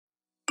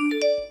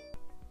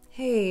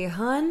Hey,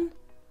 hun.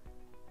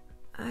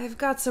 I've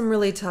got some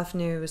really tough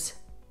news.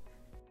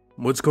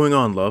 What's going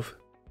on, love?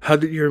 How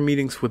did your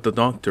meetings with the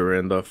doctor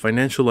and the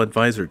financial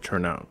advisor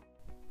turn out?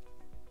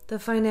 The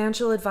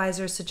financial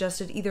advisor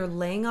suggested either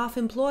laying off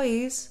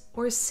employees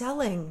or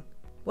selling.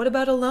 What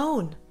about a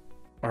loan?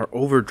 Our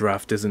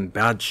overdraft is in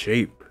bad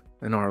shape,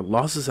 and our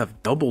losses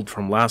have doubled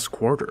from last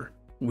quarter.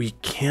 We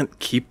can't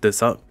keep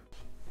this up.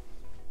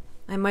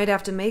 I might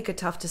have to make a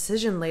tough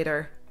decision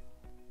later.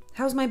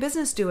 How's my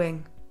business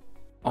doing?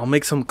 I'll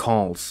make some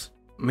calls.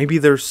 Maybe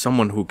there's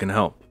someone who can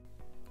help.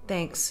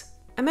 Thanks.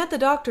 I'm at the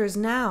doctor's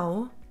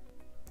now.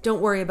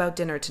 Don't worry about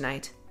dinner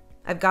tonight.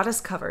 I've got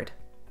us covered.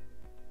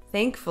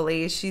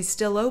 Thankfully, she's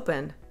still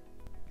open.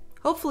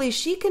 Hopefully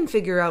she can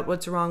figure out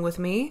what's wrong with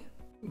me.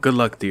 Good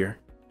luck, dear.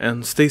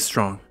 And stay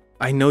strong.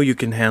 I know you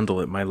can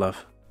handle it, my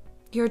love.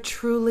 You're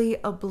truly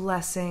a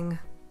blessing.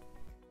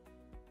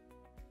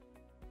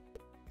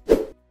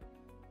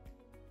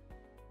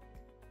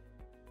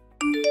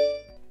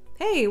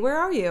 Hey, where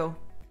are you?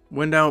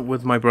 Went out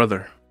with my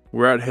brother.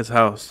 We're at his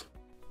house.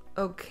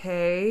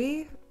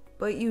 Okay,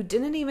 but you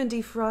didn't even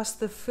defrost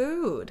the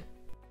food.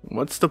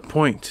 What's the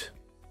point?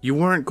 You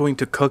weren't going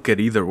to cook it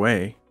either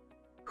way.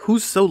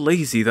 Who's so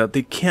lazy that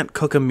they can't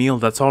cook a meal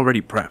that's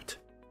already prepped?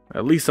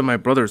 At least at my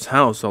brother's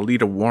house, I'll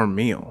eat a warm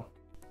meal.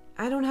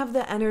 I don't have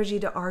the energy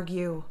to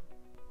argue.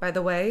 By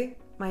the way,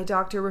 my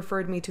doctor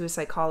referred me to a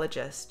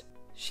psychologist.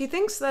 She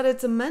thinks that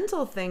it's a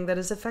mental thing that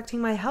is affecting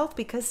my health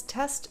because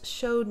tests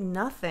showed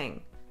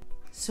nothing.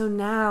 So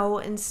now,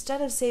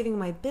 instead of saving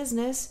my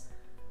business,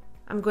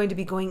 I'm going to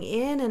be going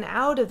in and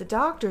out of the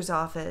doctor's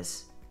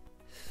office.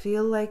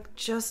 Feel like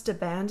just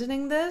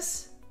abandoning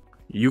this?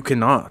 You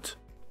cannot.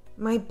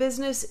 My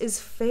business is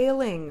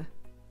failing.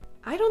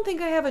 I don't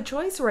think I have a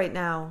choice right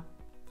now.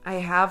 I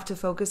have to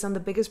focus on the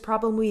biggest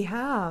problem we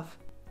have.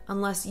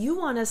 Unless you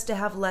want us to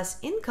have less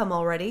income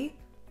already,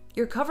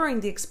 you're covering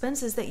the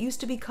expenses that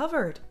used to be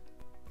covered.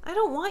 I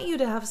don't want you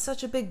to have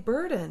such a big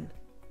burden.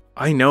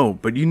 I know,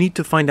 but you need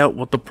to find out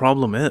what the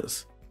problem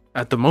is.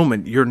 At the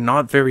moment, you're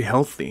not very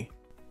healthy.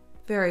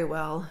 Very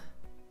well.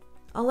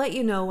 I'll let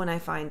you know when I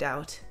find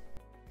out.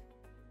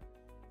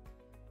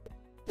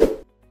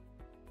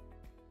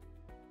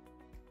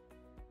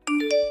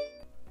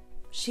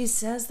 She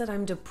says that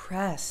I'm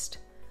depressed.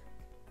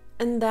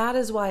 And that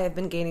is why I've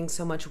been gaining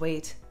so much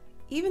weight,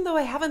 even though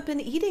I haven't been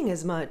eating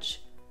as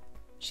much.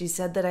 She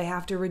said that I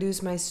have to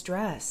reduce my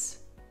stress.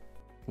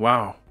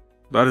 Wow,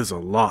 that is a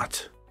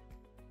lot.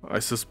 I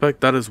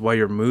suspect that is why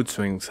your mood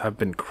swings have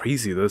been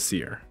crazy this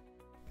year.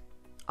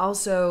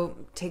 Also,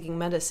 taking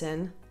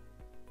medicine.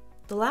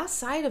 The last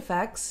side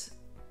effects,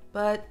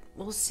 but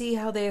we'll see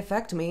how they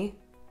affect me.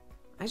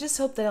 I just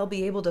hope that I'll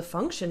be able to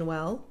function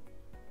well.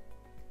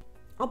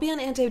 I'll be on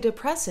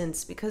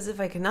antidepressants because if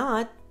I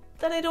cannot,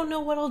 then I don't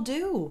know what I'll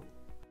do.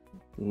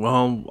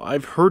 Well,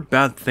 I've heard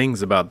bad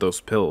things about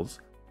those pills.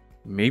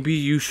 Maybe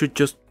you should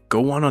just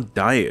go on a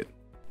diet.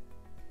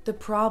 The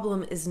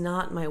problem is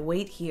not my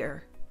weight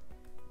here.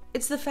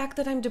 It's the fact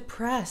that I'm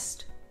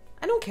depressed.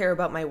 I don't care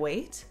about my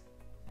weight.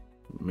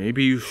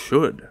 Maybe you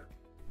should.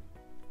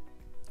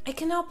 I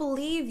cannot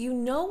believe you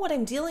know what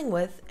I'm dealing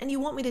with and you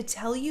want me to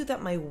tell you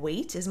that my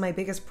weight is my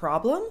biggest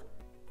problem?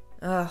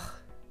 Ugh,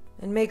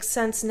 it makes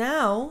sense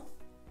now.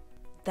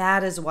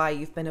 That is why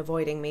you've been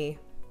avoiding me.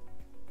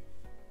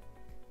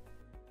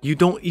 You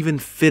don't even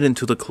fit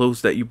into the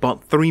clothes that you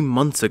bought 3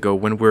 months ago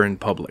when we're in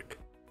public.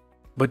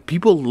 But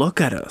people look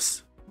at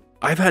us.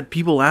 I've had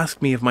people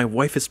ask me if my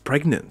wife is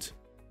pregnant.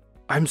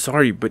 I'm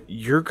sorry, but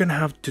you're gonna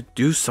have to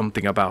do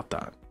something about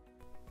that.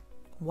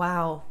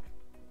 Wow.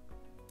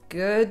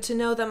 Good to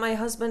know that my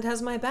husband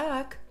has my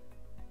back.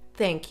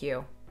 Thank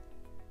you.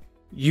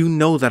 You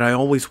know that I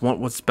always want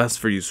what's best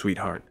for you,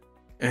 sweetheart.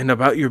 And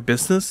about your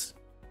business?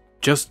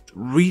 Just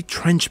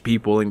retrench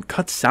people and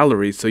cut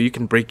salaries so you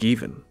can break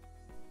even.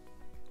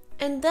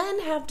 And then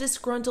have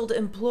disgruntled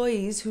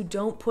employees who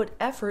don't put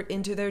effort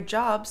into their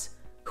jobs,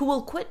 who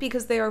will quit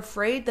because they are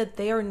afraid that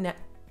they are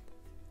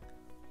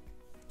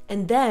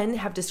And then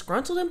have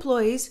disgruntled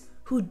employees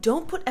who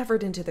don't put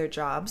effort into their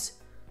jobs,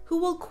 who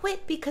will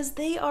quit because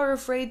they are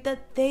afraid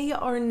that they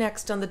are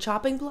next on the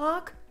chopping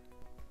block?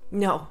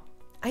 No,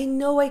 I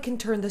know I can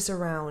turn this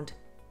around.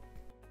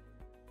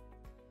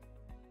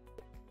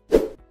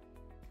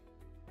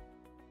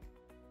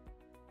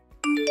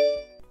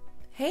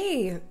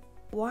 Hey,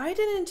 why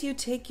didn't you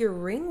take your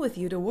ring with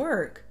you to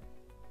work?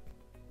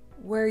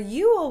 Where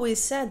you always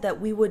said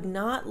that we would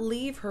not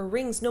leave her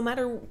rings no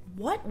matter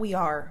what we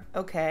are,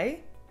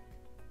 okay?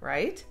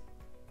 Right?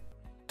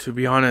 To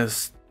be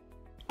honest,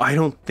 I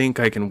don't think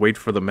I can wait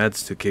for the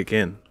meds to kick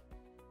in.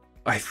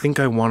 I think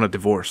I want a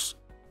divorce.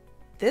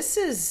 This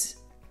is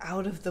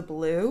out of the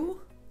blue?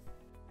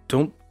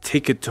 Don't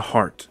take it to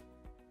heart.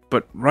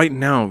 But right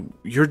now,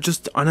 you're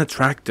just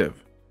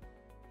unattractive.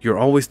 You're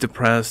always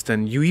depressed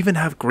and you even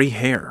have gray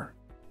hair.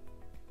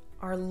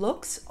 Are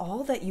looks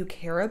all that you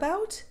care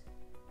about?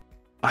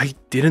 I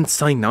didn't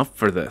sign up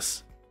for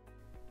this.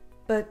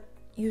 But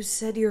you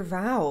said your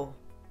vow.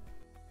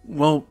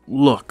 Well,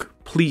 look,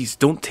 please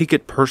don't take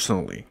it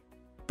personally.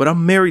 but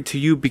I'm married to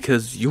you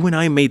because you and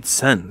I made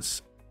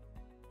sense.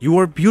 You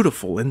are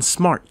beautiful and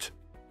smart.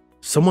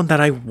 Someone that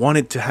I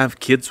wanted to have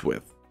kids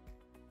with.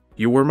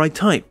 You were my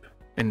type,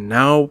 and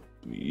now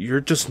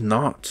you're just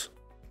not.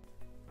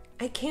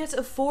 I can't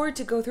afford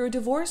to go through a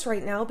divorce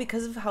right now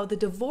because of how the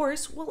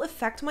divorce will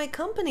affect my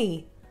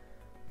company.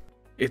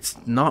 It's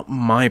not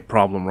my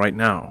problem right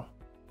now.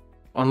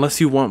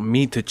 Unless you want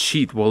me to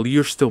cheat while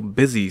you're still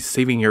busy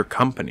saving your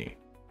company.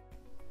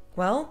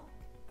 Well,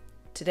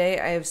 today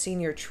I have seen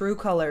your true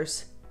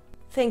colors.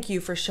 Thank you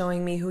for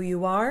showing me who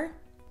you are.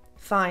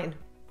 Fine.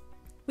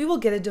 We will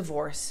get a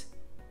divorce.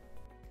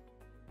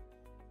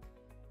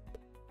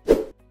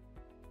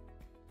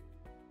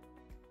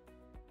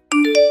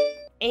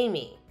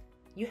 Amy,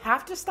 you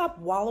have to stop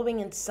wallowing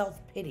in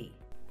self-pity.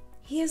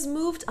 He has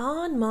moved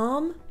on,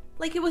 Mom.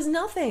 Like it was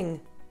nothing.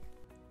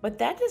 But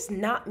that does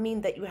not mean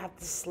that you have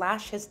to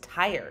slash his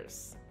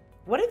tires.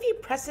 What if he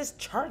presses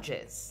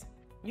charges?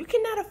 You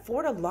cannot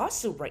afford a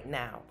lawsuit right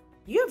now.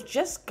 You have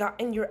just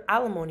gotten your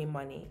alimony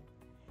money.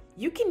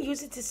 You can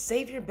use it to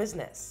save your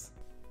business.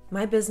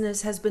 My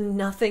business has been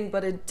nothing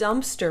but a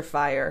dumpster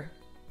fire.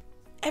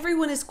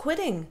 Everyone is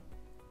quitting,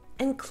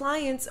 and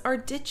clients are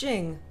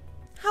ditching.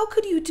 How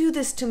could you do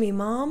this to me,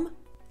 Mom?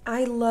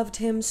 I loved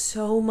him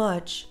so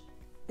much.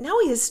 Now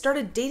he has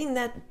started dating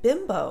that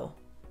bimbo.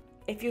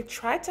 If you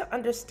try to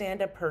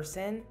understand a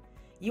person,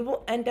 you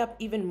will end up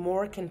even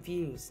more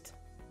confused.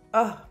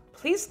 Ugh,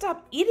 please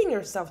stop eating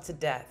yourself to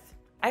death.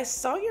 I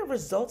saw your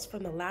results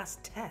from the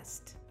last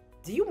test.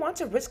 Do you want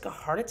to risk a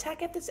heart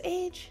attack at this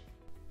age?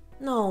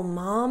 No,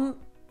 Mom.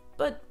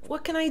 But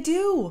what can I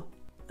do?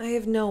 I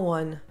have no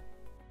one.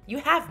 You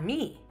have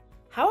me.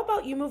 How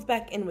about you move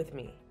back in with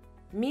me?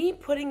 Me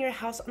putting your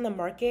house on the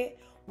market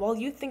while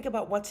you think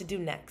about what to do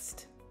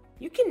next.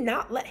 You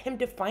cannot let him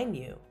define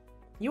you.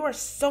 You are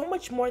so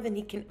much more than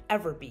he can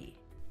ever be.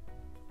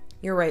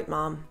 You're right,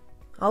 Mom.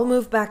 I'll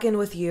move back in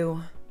with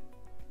you.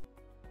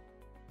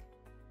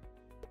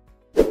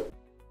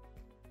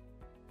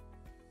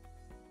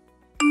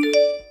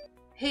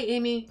 Hey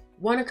Amy,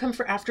 wanna come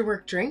for after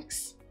work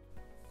drinks?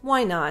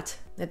 Why not?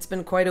 It's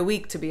been quite a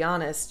week, to be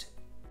honest.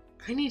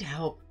 I need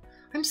help.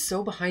 I'm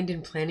so behind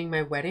in planning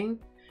my wedding,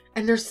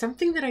 and there's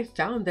something that I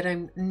found that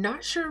I'm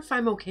not sure if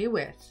I'm okay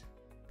with.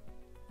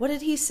 What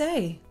did he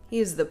say? He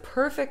is the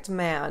perfect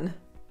man.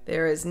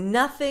 There is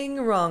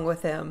nothing wrong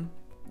with him.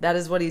 That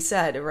is what he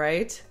said,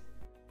 right?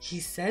 He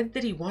said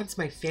that he wants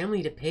my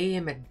family to pay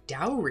him a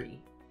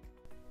dowry.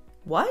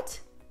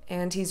 What?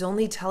 And he's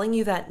only telling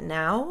you that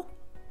now?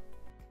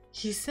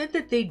 He said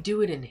that they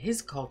do it in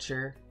his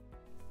culture.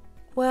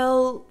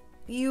 Well,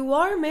 you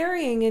are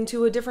marrying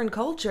into a different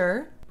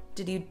culture.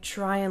 Did you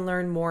try and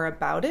learn more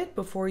about it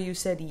before you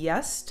said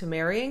yes to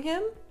marrying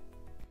him?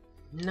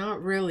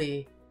 Not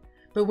really.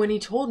 But when he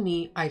told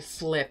me, I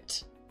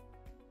flipped.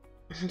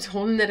 I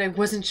told him that I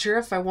wasn't sure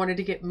if I wanted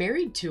to get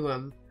married to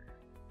him.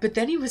 But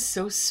then he was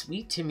so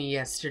sweet to me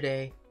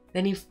yesterday.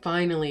 Then he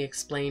finally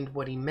explained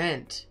what he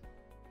meant.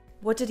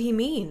 What did he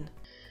mean?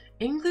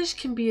 English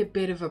can be a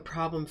bit of a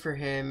problem for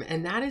him,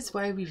 and that is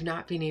why we've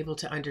not been able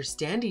to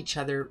understand each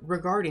other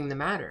regarding the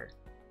matter.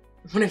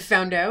 When I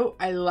found out,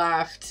 I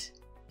laughed.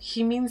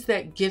 He means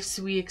that gifts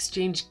we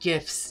exchange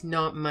gifts,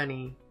 not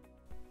money.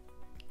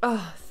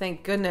 Oh,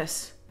 thank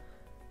goodness.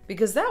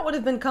 Because that would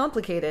have been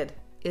complicated.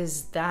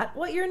 Is that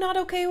what you're not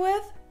okay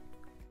with?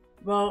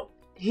 Well,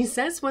 he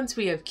says once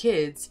we have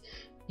kids,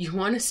 you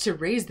want us to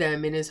raise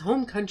them in his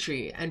home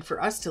country and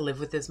for us to live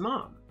with his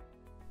mom.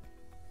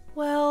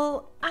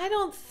 Well, I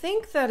don't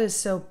think that is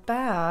so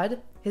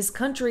bad. His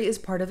country is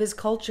part of his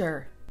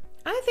culture.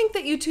 I think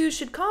that you two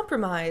should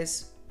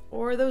compromise,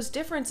 or those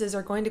differences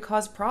are going to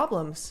cause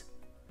problems.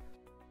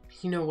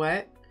 You know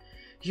what?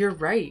 You're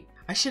right.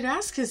 I should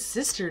ask his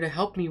sister to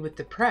help me with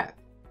the prep.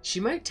 She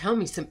might tell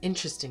me some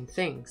interesting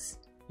things.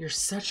 You're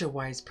such a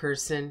wise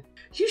person.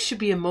 You should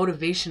be a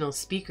motivational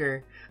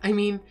speaker. I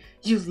mean,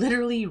 you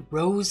literally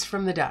rose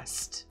from the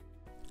dust.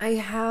 I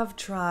have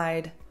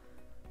tried,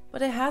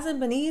 but it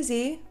hasn't been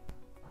easy.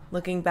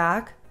 Looking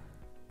back,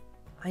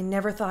 I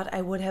never thought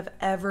I would have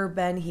ever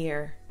been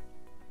here.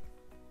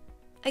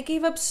 I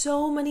gave up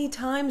so many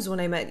times when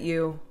I met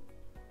you.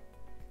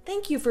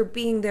 Thank you for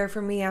being there for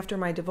me after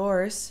my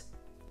divorce.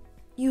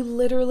 You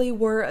literally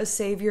were a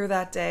savior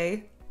that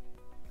day.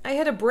 I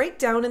had a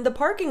breakdown in the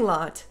parking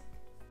lot.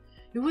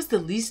 It was the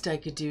least I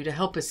could do to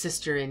help a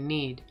sister in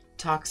need.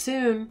 Talk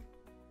soon.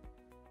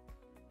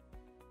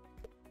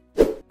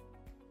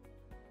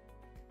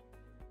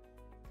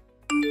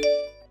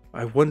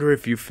 I wonder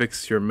if you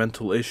fixed your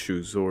mental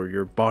issues or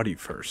your body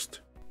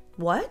first.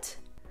 What?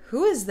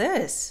 Who is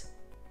this?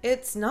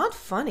 It's not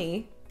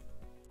funny.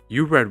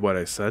 You read what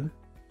I said.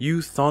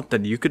 You thought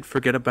that you could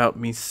forget about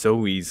me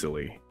so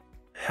easily.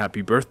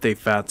 Happy birthday,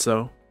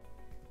 Fatso.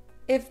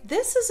 If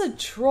this is a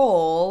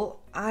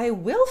troll, I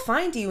will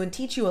find you and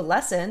teach you a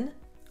lesson.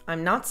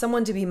 I'm not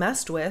someone to be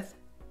messed with.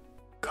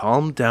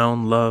 Calm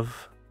down,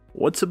 love.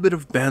 What's a bit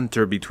of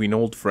banter between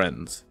old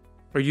friends?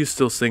 Are you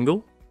still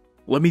single?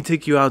 Let me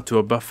take you out to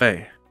a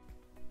buffet.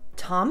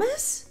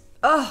 Thomas?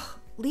 Ugh,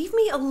 leave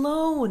me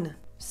alone.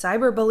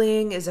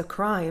 Cyberbullying is a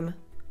crime.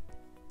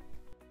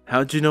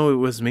 How'd you know it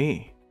was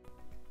me?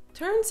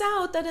 Turns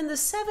out that in the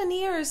 7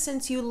 years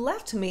since you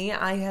left me,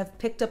 I have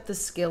picked up the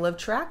skill of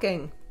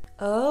tracking.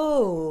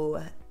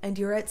 Oh, and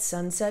you're at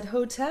Sunset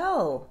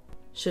Hotel.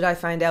 Should I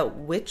find out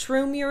which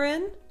room you're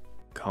in?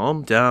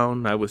 Calm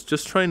down, I was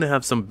just trying to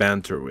have some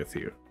banter with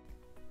you.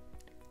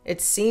 It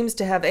seems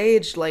to have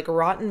aged like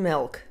rotten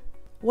milk.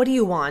 What do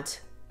you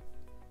want?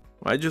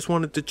 I just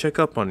wanted to check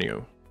up on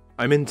you.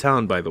 I'm in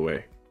town, by the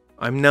way.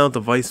 I'm now the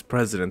vice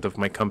president of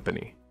my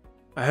company.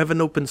 I have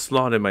an open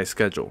slot in my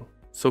schedule,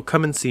 so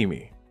come and see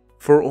me,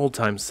 for old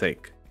time's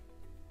sake.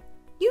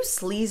 You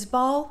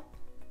sleazeball?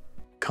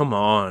 Come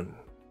on.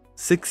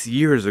 6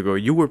 years ago,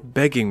 you were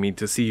begging me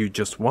to see you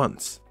just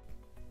once.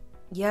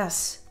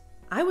 Yes,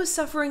 I was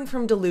suffering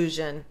from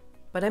delusion,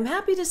 but I'm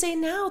happy to say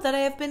now that I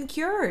have been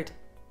cured.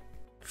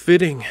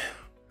 Fitting.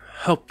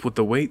 Help with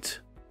the weight.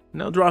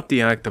 Now drop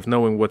the act of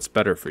knowing what's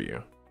better for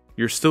you.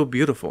 You're still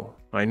beautiful,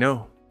 I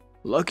know.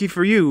 Lucky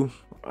for you,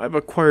 I've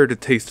acquired a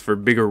taste for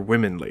bigger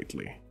women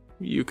lately,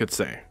 you could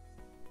say.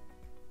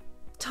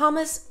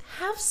 Thomas,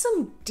 have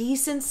some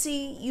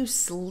decency, you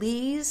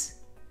sleaze.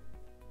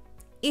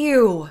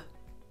 Ew.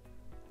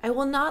 I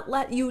will not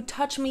let you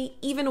touch me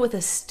even with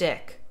a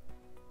stick.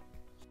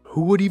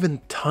 Who would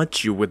even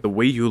touch you with the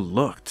way you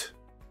looked?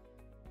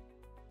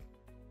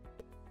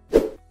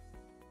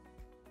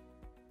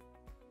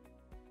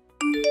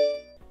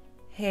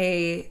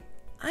 Hey,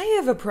 I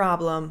have a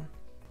problem.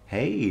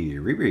 Hey,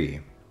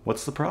 Riri,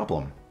 what's the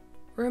problem?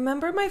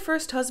 Remember my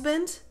first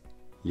husband?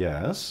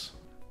 Yes?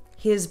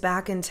 He is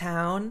back in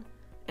town,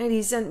 and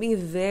he sent me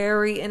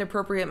very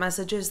inappropriate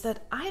messages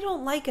that I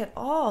don't like at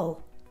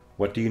all.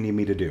 What do you need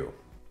me to do?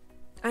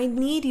 I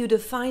need you to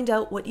find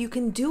out what you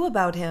can do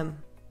about him.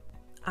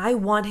 I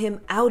want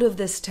him out of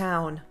this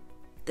town.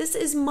 This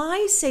is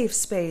my safe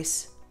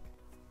space.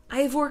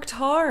 I've worked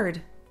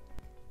hard.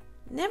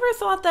 Never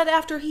thought that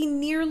after he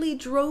nearly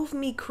drove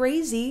me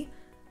crazy,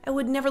 I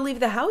would never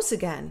leave the house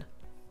again.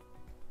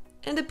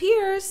 And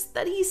appears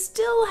that he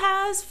still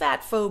has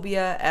fat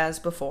phobia as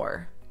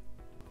before.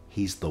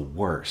 He's the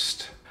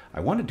worst. I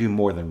want to do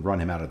more than run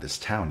him out of this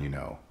town, you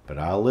know. But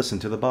I'll listen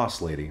to the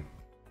boss lady.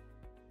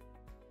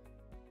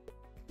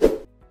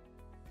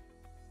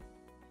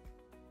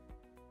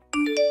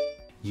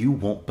 You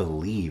won't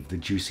believe the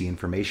juicy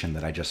information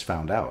that I just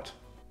found out.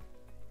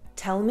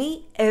 Tell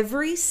me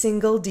every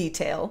single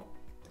detail.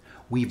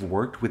 We've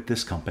worked with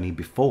this company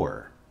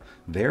before.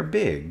 They're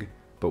big,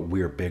 but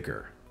we're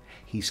bigger.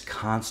 He's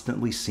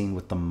constantly seen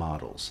with the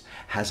models,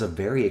 has a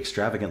very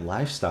extravagant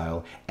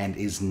lifestyle, and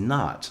is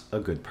not a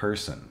good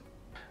person.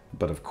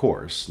 But of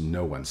course,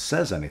 no one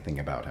says anything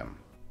about him.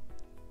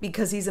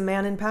 Because he's a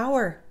man in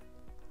power.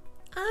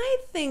 I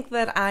think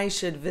that I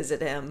should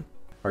visit him.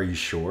 Are you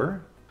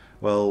sure?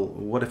 Well,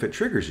 what if it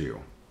triggers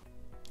you?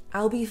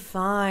 I'll be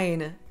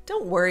fine.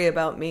 Don't worry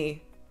about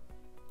me.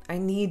 I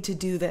need to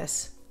do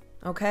this,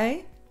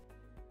 okay?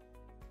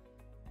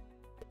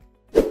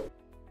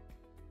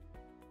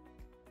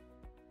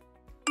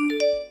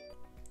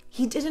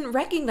 He didn't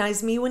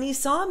recognize me when he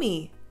saw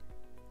me.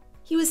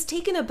 He was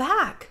taken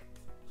aback.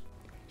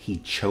 He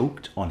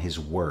choked on his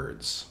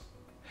words.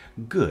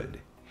 Good.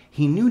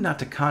 He knew not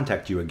to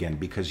contact you again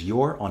because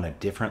you're on a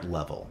different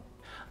level.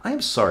 I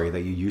am sorry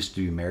that you used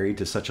to be married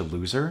to such a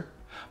loser,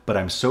 but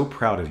I'm so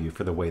proud of you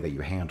for the way that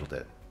you handled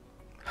it.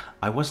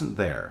 I wasn't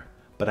there,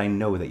 but I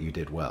know that you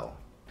did well.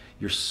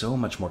 You're so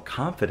much more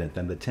confident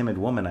than the timid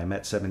woman I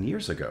met 7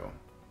 years ago.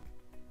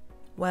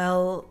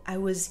 Well, I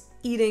was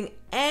eating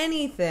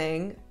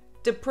anything,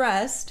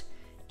 depressed,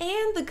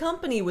 and the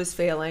company was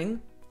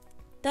failing.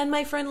 Then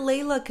my friend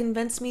Layla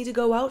convinced me to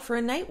go out for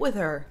a night with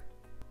her.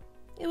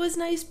 It was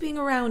nice being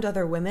around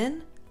other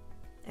women.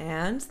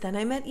 And then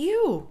I met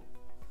you.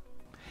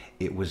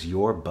 It was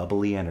your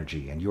bubbly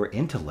energy and your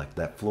intellect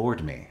that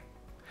floored me.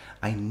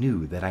 I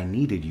knew that I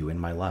needed you in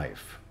my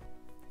life.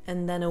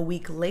 And then a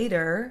week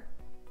later,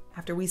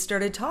 after we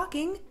started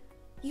talking,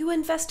 you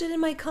invested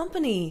in my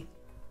company.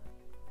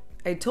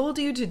 I told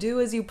you to do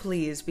as you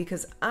please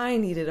because I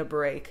needed a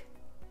break.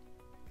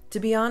 To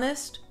be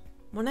honest,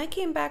 when I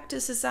came back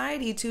to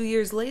society 2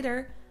 years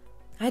later,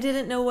 I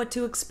didn't know what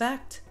to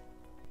expect.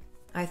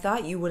 I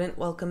thought you wouldn't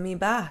welcome me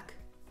back.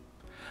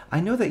 I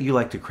know that you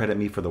like to credit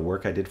me for the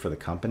work I did for the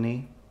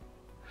company,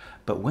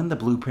 but when the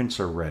blueprints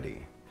are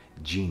ready,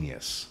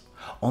 genius,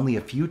 only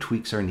a few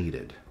tweaks are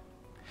needed.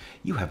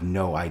 You have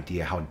no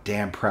idea how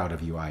damn proud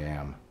of you I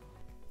am.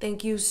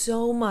 Thank you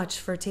so much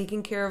for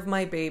taking care of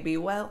my baby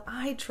while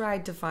I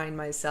tried to find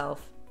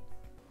myself.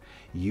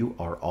 You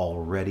are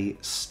already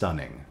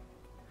stunning,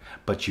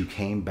 but you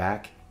came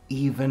back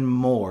even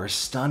more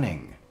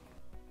stunning.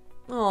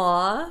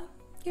 Aw,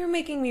 you're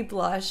making me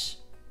blush.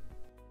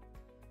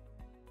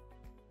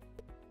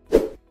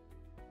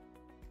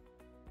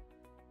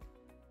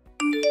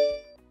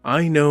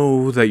 I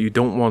know that you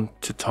don't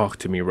want to talk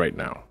to me right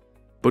now,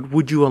 but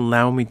would you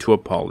allow me to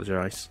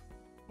apologize?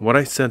 What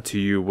I said to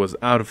you was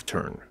out of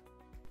turn.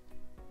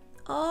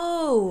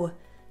 Oh,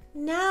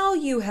 now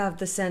you have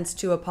the sense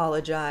to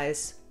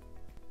apologize.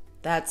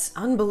 That's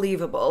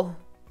unbelievable.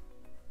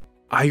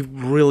 I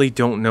really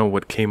don't know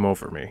what came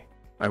over me.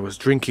 I was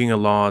drinking a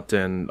lot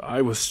and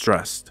I was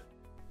stressed.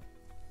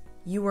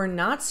 You were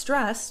not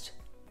stressed.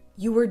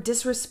 You were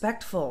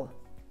disrespectful.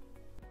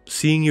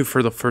 Seeing you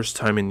for the first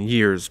time in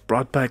years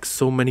brought back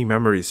so many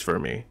memories for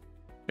me.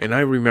 And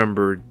I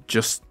remembered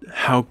just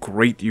how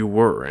great you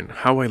were and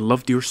how I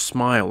loved your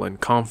smile and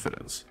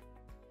confidence.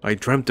 I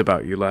dreamt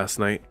about you last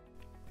night.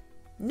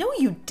 No,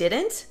 you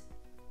didn't.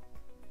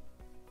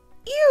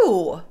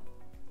 Ew!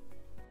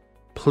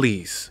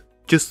 Please,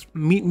 just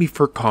meet me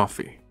for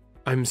coffee.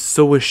 I'm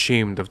so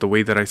ashamed of the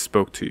way that I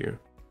spoke to you.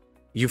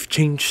 You've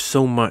changed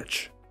so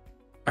much.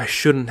 I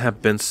shouldn't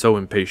have been so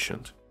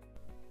impatient.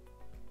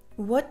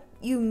 What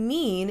you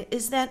mean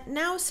is that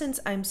now since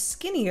I'm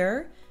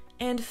skinnier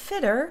and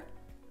fitter,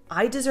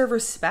 I deserve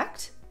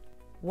respect?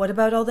 What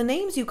about all the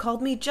names you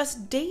called me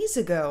just days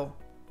ago?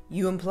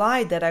 You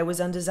implied that I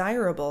was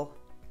undesirable.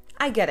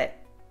 I get it.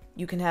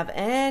 You can have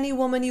any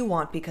woman you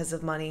want because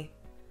of money.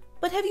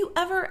 But have you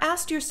ever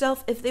asked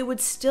yourself if they would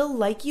still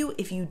like you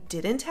if you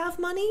didn't have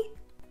money?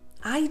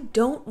 I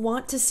don't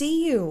want to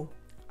see you.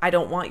 I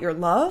don't want your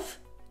love,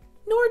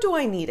 nor do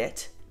I need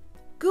it.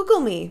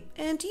 Google me,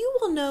 and you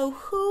will know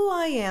who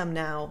I am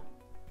now.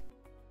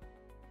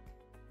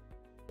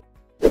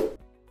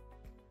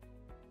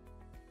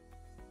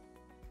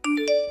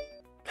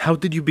 How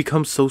did you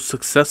become so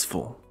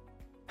successful?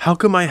 How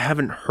come I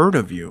haven't heard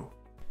of you?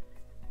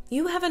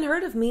 You haven't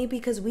heard of me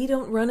because we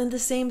don't run in the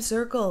same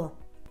circle.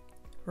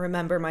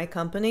 Remember my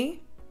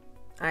company?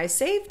 I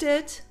saved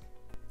it.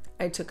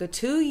 I took a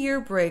 2-year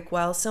break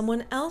while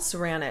someone else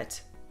ran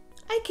it.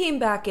 I came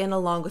back in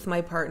along with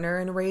my partner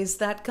and raised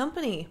that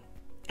company.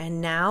 And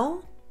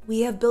now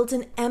we have built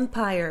an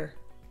empire.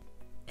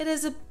 It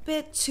is a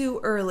bit too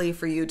early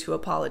for you to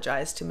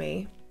apologize to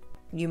me.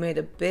 You made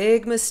a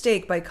big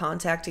mistake by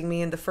contacting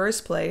me in the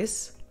first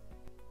place.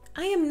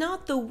 I am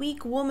not the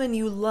weak woman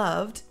you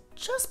loved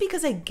just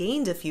because I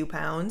gained a few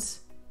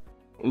pounds.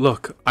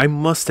 Look, I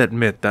must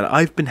admit that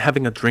I've been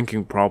having a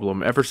drinking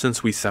problem ever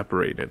since we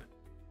separated.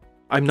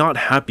 I'm not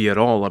happy at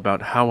all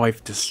about how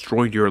I've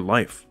destroyed your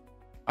life.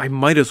 I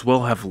might as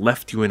well have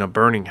left you in a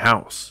burning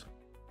house.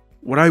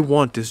 What I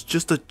want is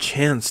just a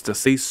chance to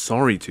say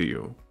sorry to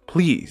you.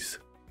 Please.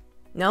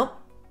 Nope.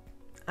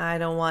 I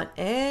don't want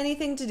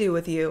anything to do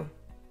with you.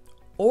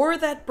 Or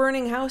that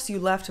burning house you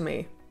left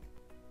me.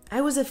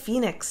 I was a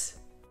phoenix.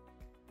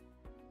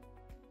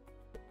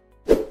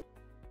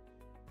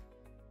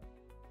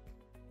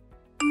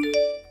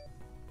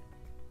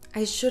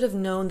 I should have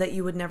known that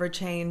you would never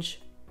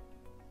change.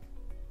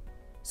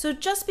 So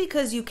just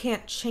because you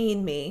can't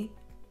chain me,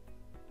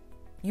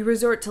 you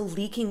resort to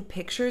leaking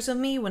pictures of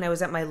me when I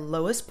was at my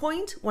lowest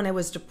point, when I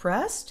was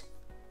depressed?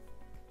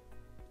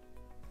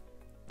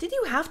 Did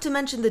you have to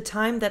mention the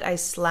time that I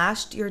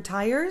slashed your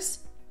tires?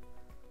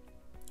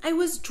 I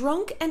was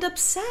drunk and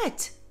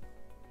upset.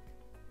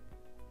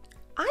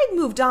 I'd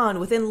moved on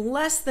within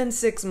less than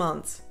 6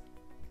 months.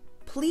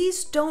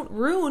 Please don't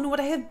ruin what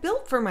I have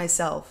built for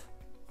myself.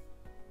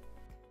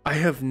 I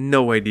have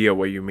no idea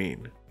what you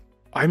mean.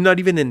 I'm not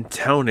even in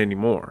town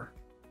anymore.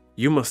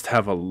 You must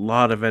have a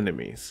lot of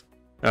enemies.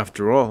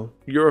 After all,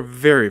 you're a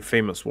very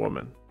famous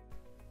woman.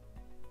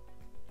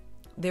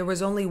 There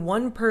was only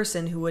one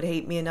person who would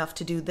hate me enough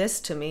to do this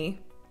to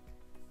me.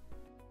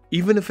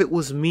 Even if it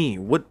was me,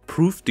 what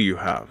proof do you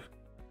have?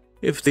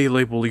 If they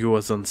label you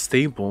as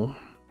unstable,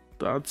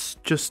 that's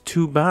just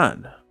too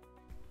bad.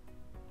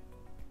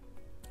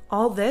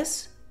 All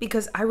this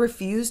because I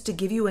refused to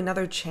give you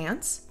another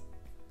chance?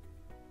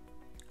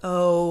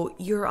 Oh,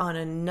 you're on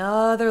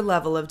another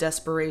level of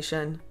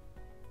desperation.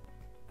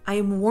 I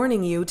am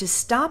warning you to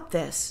stop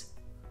this.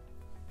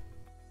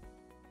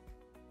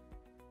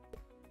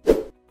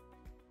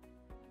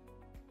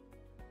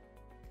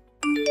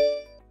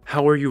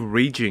 How are you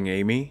raging,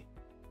 Amy?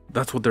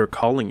 That's what they're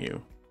calling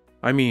you.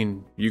 I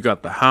mean, you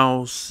got the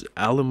house,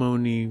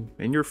 alimony,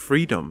 and your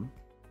freedom.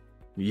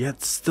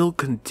 Yet still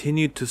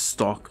continued to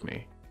stalk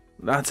me.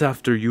 That's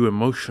after you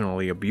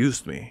emotionally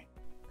abused me.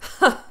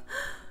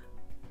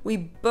 We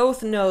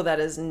both know that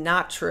is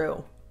not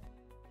true.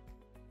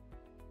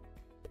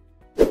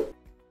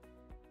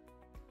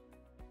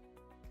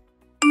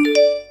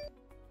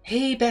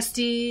 Hey,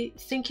 bestie.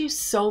 Thank you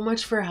so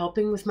much for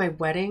helping with my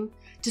wedding,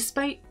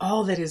 despite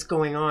all that is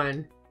going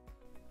on.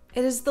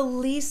 It is the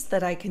least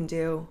that I can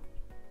do.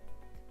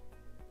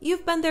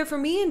 You've been there for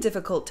me in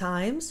difficult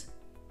times.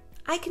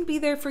 I can be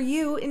there for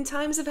you in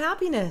times of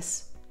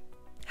happiness.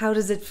 How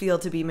does it feel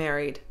to be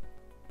married?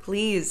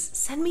 Please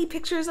send me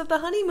pictures of the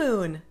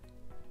honeymoon.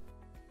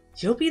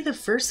 You'll be the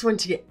first one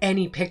to get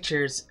any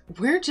pictures.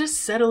 We're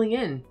just settling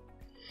in.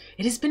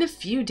 It has been a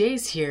few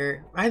days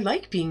here. I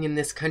like being in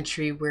this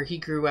country where he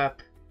grew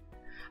up.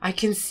 I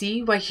can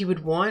see why he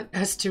would want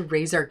us to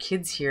raise our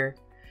kids here.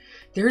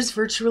 There's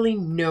virtually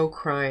no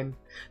crime.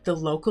 The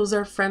locals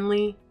are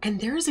friendly, and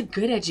there is a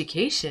good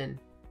education.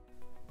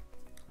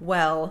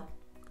 Well,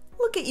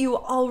 look at you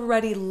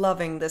already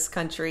loving this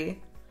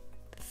country.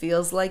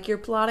 Feels like you're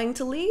plotting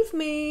to leave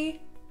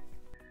me.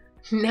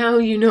 Now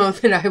you know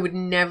that I would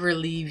never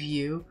leave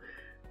you.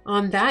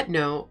 On that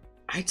note,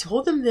 I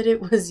told him that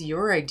it was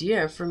your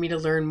idea for me to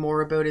learn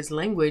more about his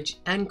language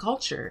and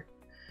culture.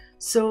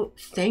 So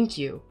thank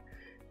you.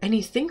 And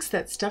he thinks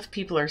that stuff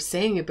people are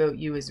saying about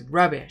you is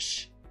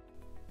rubbish.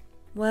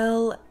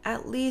 Well,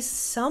 at least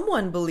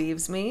someone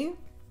believes me.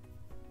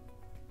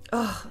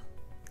 Ugh,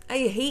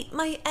 I hate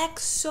my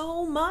ex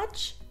so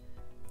much.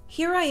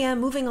 Here I am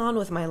moving on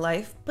with my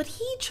life, but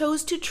he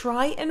chose to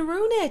try and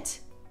ruin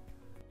it.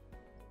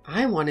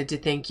 I wanted to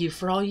thank you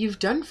for all you've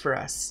done for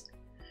us.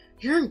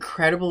 You're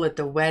incredible at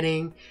the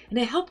wedding, and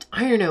it helped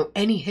iron out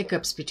any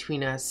hiccups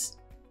between us.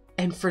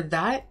 And for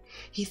that,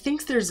 he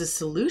thinks there's a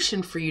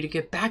solution for you to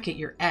get back at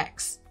your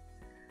ex.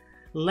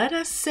 Let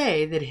us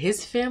say that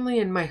his family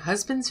and my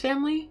husband's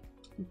family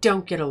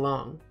don't get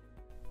along.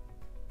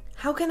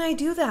 How can I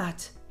do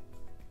that?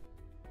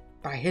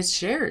 By his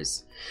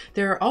shares.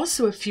 There are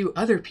also a few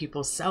other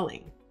people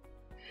selling.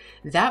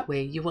 That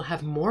way you will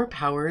have more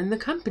power in the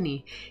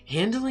company,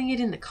 handling it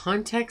in the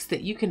context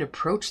that you can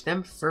approach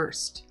them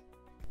first.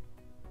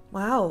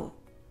 Wow,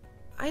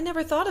 I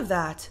never thought of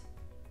that.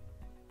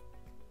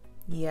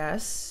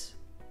 Yes,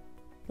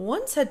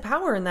 once had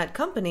power in that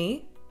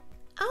company.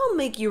 I'll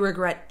make him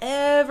regret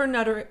ever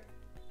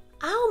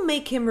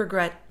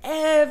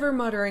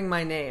muttering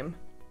my name.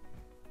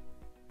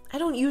 I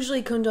don't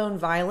usually condone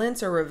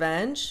violence or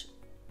revenge,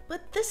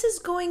 but this is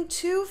going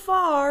too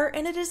far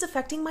and it is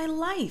affecting my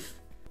life.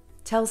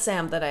 Tell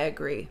Sam that I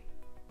agree.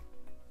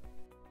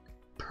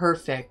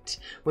 Perfect.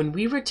 When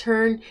we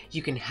return,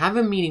 you can have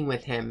a meeting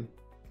with him.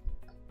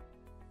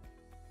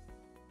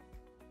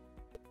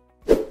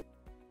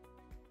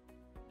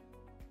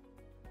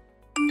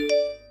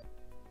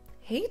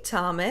 Hey,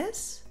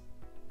 Thomas.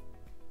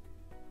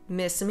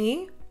 Miss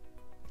me?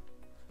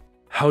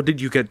 How did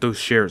you get those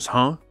shares,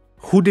 huh?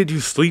 Who did you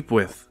sleep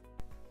with?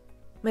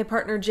 My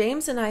partner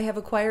James and I have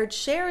acquired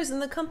shares in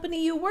the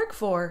company you work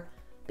for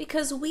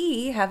because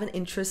we have an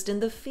interest in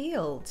the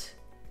field.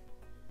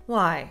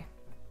 Why?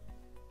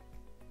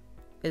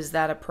 Is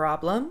that a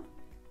problem?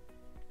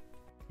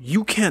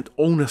 You can't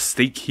own a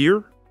stake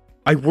here.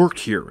 I work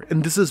here,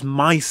 and this is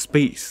my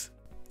space.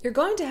 You're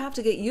going to have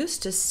to get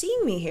used to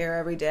seeing me here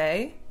every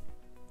day.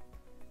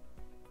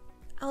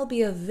 I'll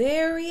be a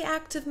very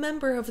active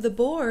member of the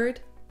board.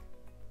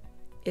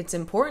 It's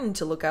important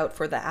to look out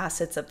for the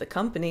assets of the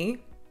company.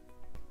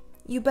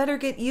 You better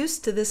get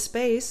used to this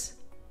space.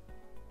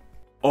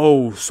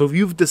 Oh, so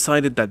you've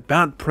decided that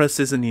bad press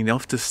isn't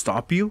enough to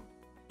stop you?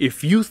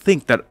 If you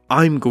think that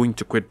I'm going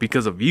to quit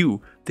because of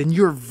you, then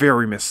you're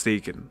very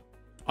mistaken.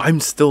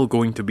 I'm still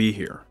going to be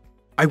here.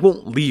 I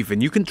won't leave,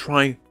 and you can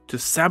try to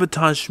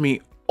sabotage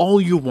me all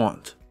you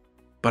want,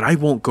 but I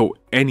won't go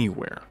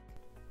anywhere.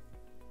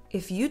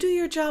 If you do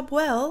your job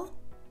well,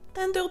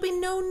 then there'll be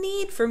no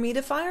need for me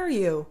to fire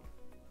you.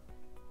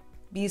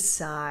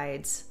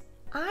 Besides,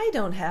 I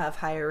don't have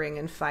hiring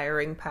and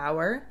firing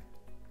power.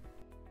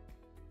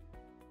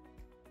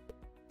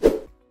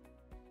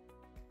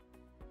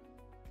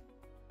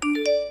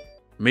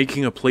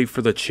 Making a play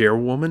for the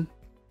chairwoman?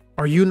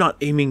 Are you not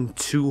aiming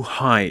too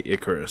high,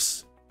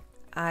 Icarus?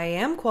 I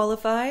am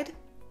qualified,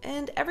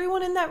 and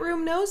everyone in that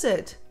room knows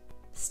it.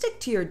 Stick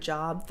to your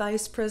job,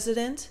 Vice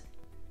President.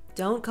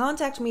 Don't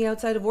contact me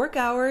outside of work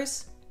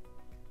hours.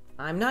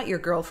 I'm not your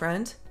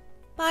girlfriend.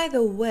 By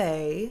the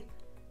way,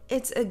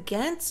 it's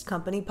against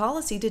company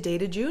policy to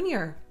date a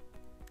junior.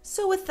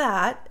 So with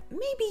that,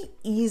 maybe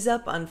ease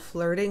up on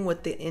flirting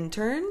with the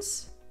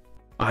interns?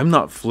 I'm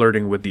not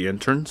flirting with the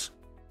interns.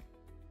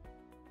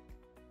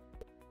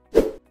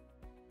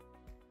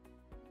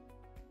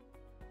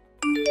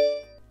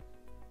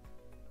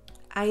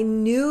 I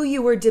knew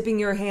you were dipping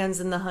your hands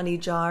in the honey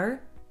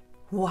jar.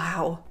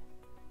 Wow.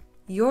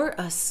 You're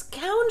a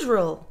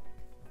scoundrel.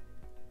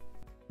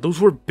 Those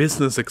were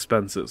business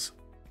expenses.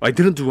 I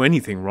didn't do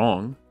anything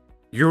wrong.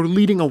 You're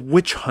leading a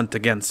witch hunt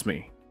against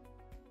me.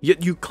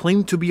 Yet you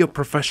claim to be a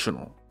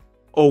professional.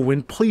 Oh,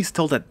 and please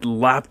tell that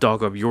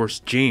lapdog of yours,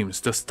 James,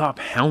 to stop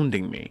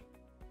hounding me.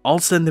 I'll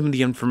send him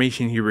the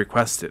information he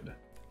requested.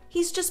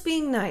 He's just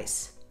being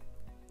nice.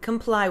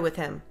 Comply with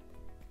him.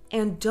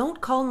 And don't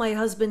call my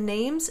husband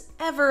names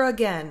ever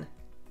again.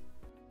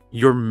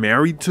 You're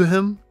married to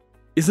him?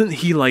 Isn't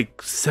he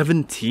like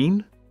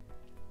 17?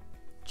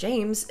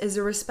 James is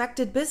a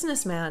respected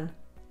businessman.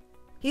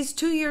 He's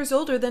 2 years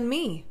older than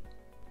me.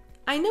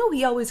 I know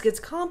he always gets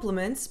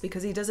compliments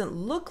because he doesn't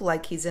look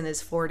like he's in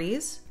his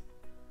 40s.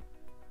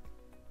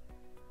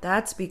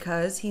 That's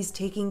because he's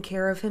taking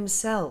care of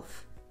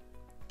himself.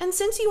 And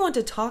since you want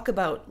to talk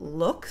about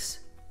looks,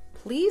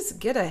 please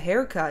get a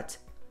haircut.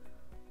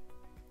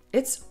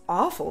 It's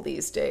awful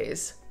these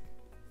days.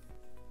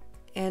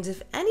 And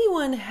if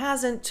anyone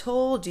hasn't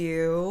told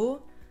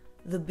you,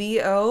 the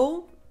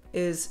BO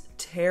is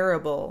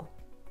terrible.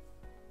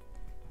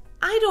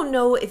 I don't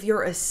know if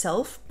you're a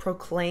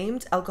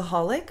self-proclaimed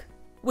alcoholic,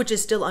 which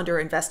is still under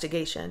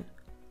investigation,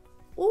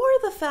 or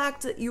the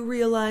fact that you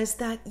realize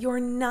that you're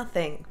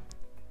nothing.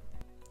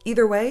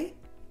 Either way,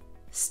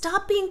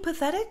 stop being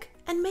pathetic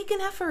and make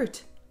an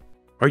effort.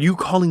 Are you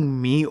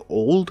calling me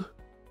old?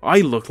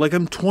 I look like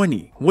I'm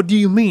 20. What do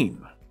you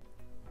mean?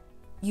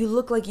 You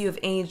look like you have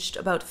aged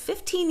about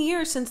 15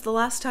 years since the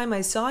last time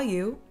I saw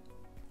you.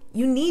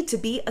 You need to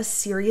be a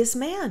serious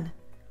man.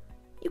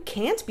 You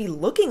can't be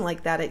looking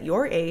like that at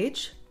your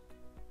age.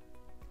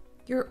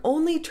 You're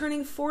only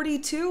turning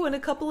 42 in a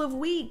couple of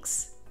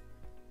weeks.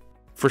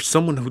 For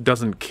someone who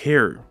doesn't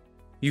care,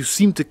 you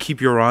seem to keep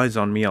your eyes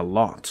on me a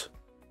lot.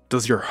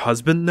 Does your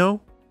husband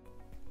know?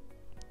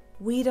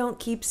 We don't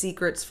keep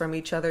secrets from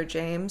each other,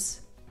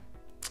 James.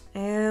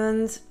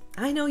 And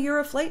I know you're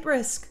a flight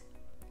risk.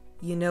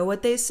 You know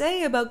what they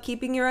say about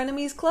keeping your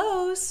enemies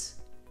close.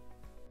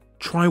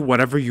 Try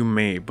whatever you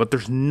may, but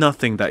there's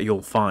nothing that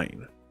you'll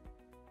find.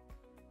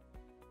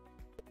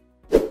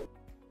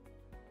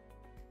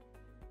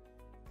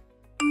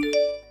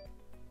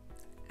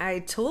 I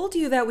told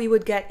you that we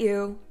would get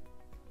you,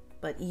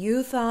 but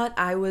you thought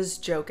I was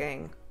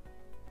joking.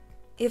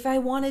 If I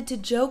wanted to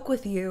joke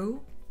with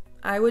you,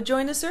 I would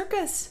join a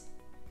circus.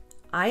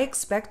 I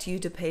expect you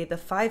to pay the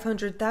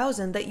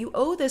 $500,000 that you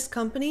owe this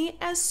company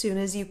as soon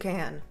as you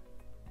can.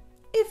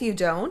 If you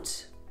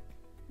don't,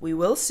 we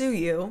will sue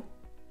you.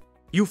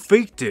 You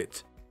faked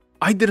it.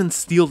 I didn't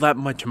steal that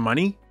much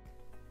money.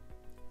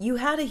 You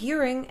had a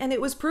hearing and it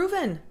was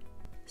proven.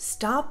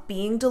 Stop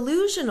being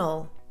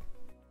delusional.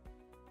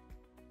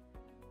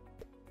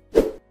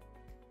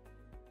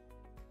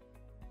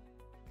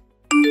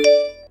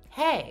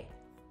 Hey,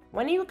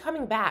 when are you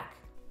coming back?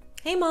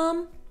 Hey,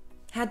 Mom.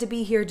 Had to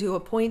be here to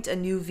appoint a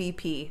new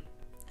VP.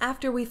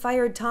 After we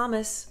fired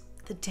Thomas,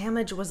 the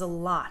damage was a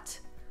lot.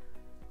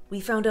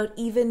 We found out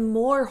even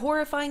more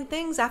horrifying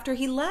things after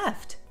he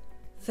left.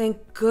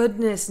 Thank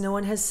goodness no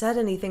one has said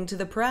anything to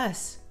the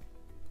press.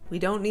 We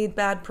don't need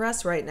bad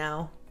press right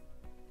now.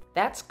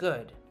 That's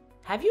good.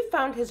 Have you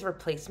found his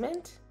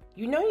replacement?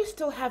 You know you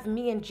still have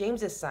me and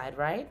James's side,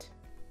 right?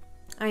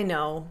 I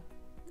know.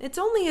 It's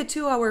only a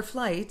 2-hour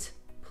flight.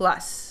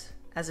 Plus,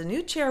 as a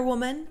new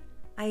chairwoman,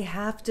 I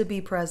have to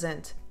be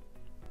present.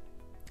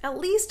 At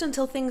least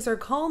until things are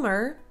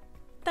calmer,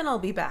 then I'll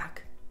be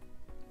back.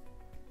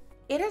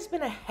 It has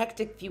been a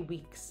hectic few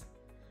weeks,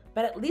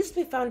 but at least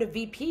we found a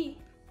VP.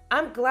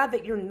 I'm glad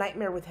that your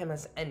nightmare with him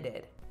has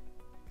ended.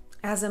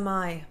 As am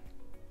I.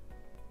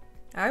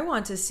 I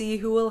want to see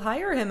who will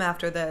hire him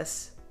after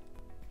this.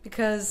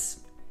 Because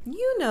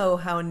you know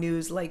how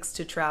news likes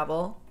to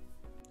travel.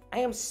 I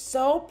am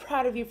so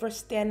proud of you for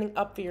standing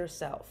up for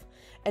yourself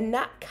and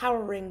not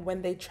cowering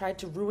when they tried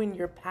to ruin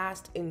your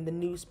past in the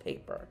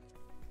newspaper.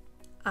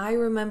 I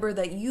remember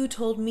that you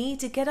told me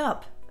to get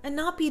up and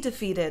not be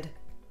defeated.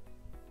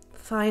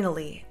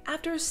 Finally,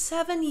 after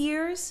 7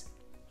 years,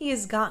 he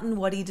has gotten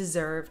what he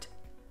deserved.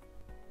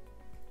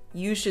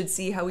 You should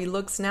see how he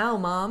looks now,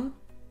 Mom.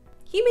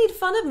 He made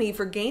fun of me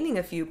for gaining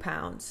a few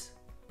pounds,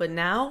 but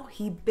now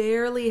he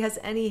barely has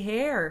any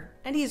hair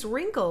and he's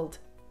wrinkled.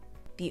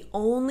 The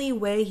only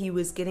way he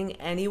was getting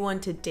anyone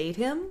to date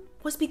him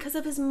was because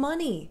of his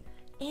money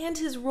and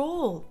his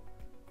role.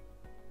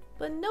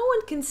 But no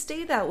one can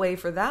stay that way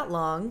for that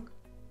long.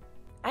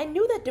 I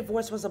knew that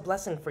divorce was a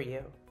blessing for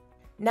you.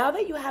 Now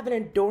that you have an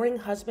adoring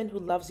husband who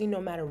loves you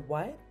no matter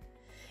what,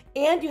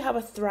 and you have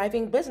a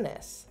thriving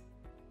business,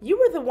 you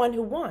were the one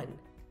who won.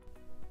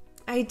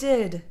 I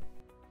did.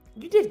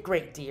 You did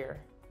great, dear.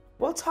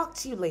 We'll talk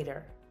to you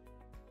later.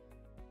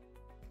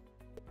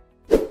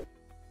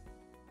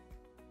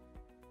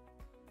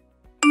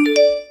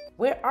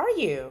 Where are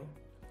you?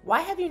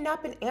 Why have you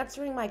not been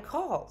answering my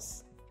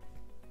calls?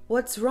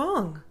 What's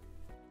wrong?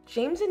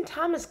 James and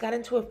Thomas got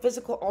into a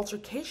physical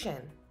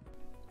altercation.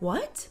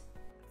 What?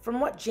 From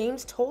what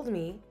James told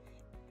me,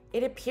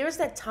 it appears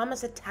that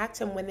Thomas attacked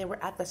him when they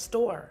were at the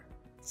store.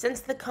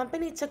 Since the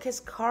company took his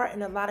car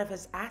and a lot of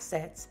his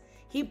assets,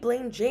 he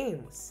blamed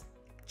James.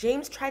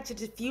 James tried to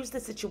defuse the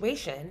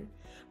situation,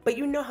 but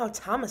you know how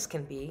Thomas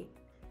can be.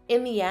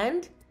 In the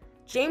end,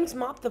 James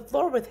mopped the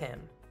floor with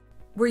him.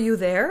 Were you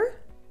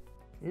there?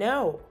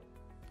 No,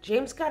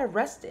 James got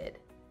arrested.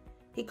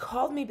 He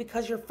called me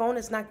because your phone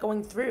is not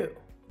going through.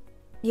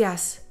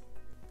 Yes.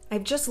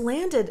 I've just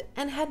landed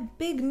and had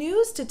big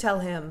news to tell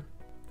him.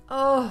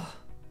 Oh,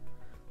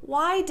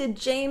 why did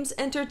James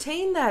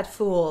entertain that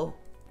fool?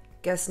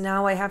 Guess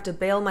now I have to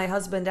bail my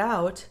husband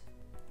out.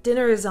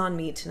 Dinner is on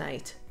me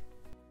tonight.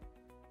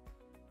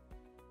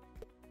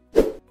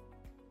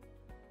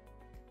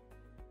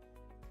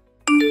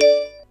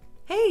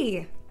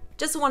 Hey,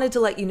 just wanted to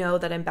let you know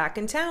that I'm back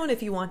in town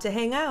if you want to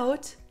hang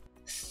out.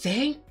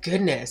 Thank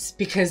goodness,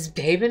 because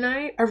Babe and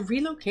I are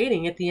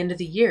relocating at the end of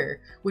the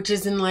year, which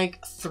is in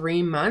like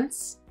 3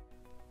 months.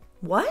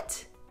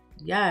 What?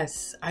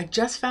 Yes, I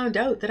just found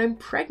out that I'm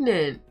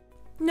pregnant.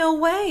 No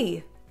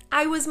way.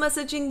 I was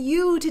messaging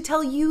you to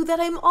tell you that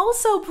I'm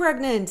also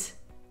pregnant.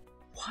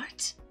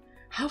 What?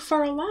 How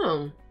far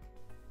along?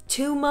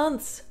 2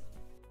 months.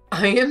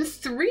 I am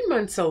 3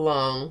 months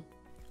along.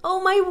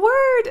 Oh my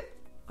word!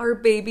 Our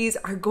babies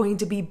are going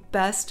to be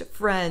best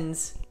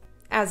friends,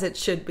 as it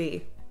should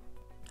be.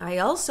 I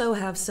also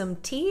have some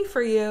tea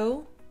for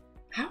you.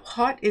 How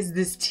hot is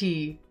this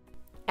tea?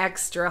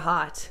 Extra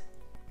hot.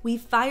 We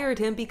fired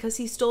him because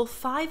he stole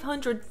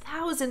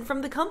 $500,000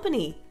 from the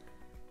company.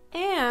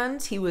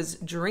 And he was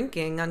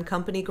drinking on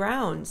company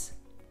grounds.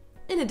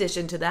 In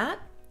addition to that,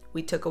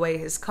 we took away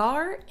his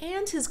car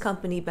and his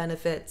company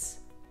benefits.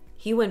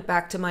 He went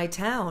back to my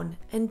town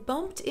and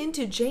bumped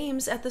into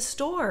James at the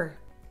store.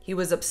 He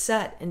was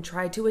upset and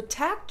tried to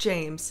attack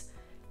James,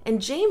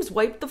 and James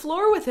wiped the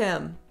floor with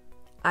him.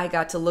 I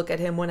got to look at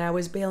him when I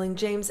was bailing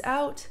James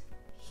out.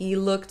 He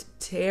looked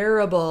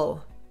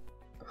terrible.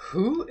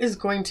 Who is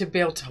going to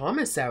bail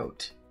Thomas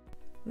out?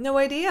 No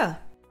idea.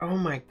 Oh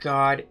my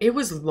God, it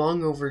was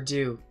long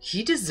overdue.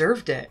 He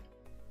deserved it.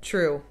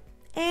 True.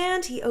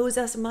 And he owes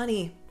us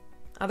money.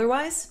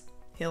 Otherwise,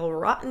 he'll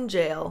rot in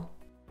jail.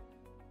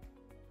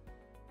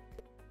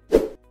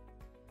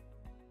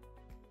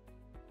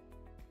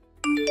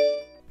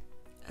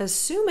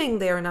 Assuming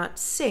they are not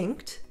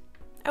synced,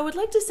 I would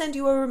like to send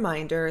you a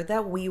reminder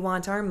that we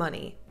want our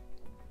money.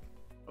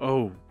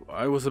 Oh,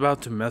 I was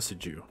about to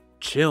message you.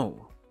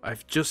 Chill.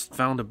 I've just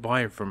found a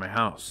buyer for my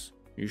house.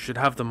 You should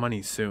have the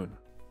money soon.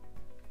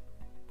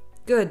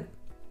 Good,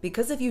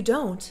 because if you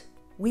don't,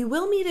 we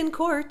will meet in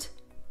court.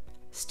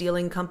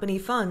 Stealing company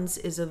funds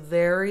is a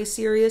very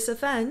serious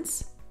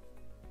offense.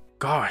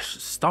 Gosh,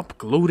 stop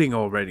gloating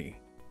already.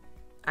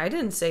 I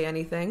didn't say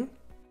anything.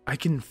 I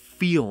can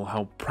feel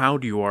how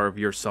proud you are of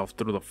yourself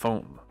through the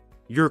phone.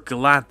 You're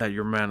glad that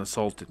your man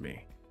assaulted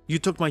me. You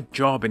took my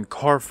job and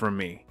car from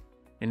me,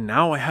 and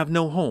now I have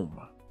no home.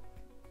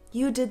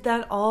 You did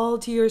that all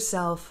to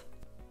yourself.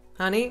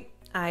 Honey,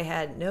 I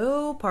had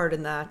no part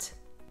in that.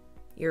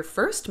 Your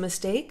first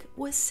mistake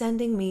was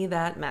sending me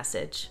that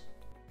message.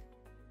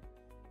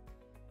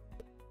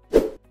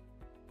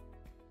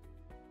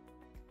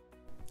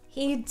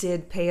 He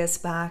did pay us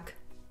back.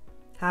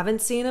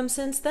 Haven't seen him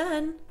since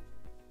then.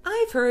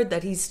 I've heard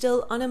that he's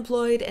still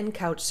unemployed and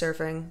couch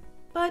surfing,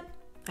 but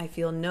I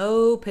feel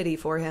no pity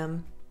for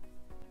him.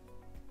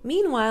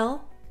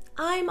 Meanwhile,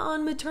 I'm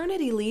on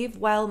maternity leave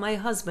while my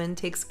husband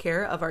takes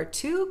care of our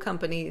 2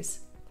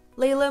 companies.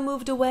 Layla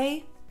moved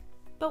away,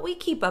 but we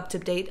keep up to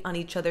date on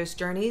each other's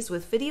journeys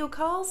with video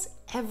calls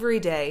every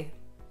day.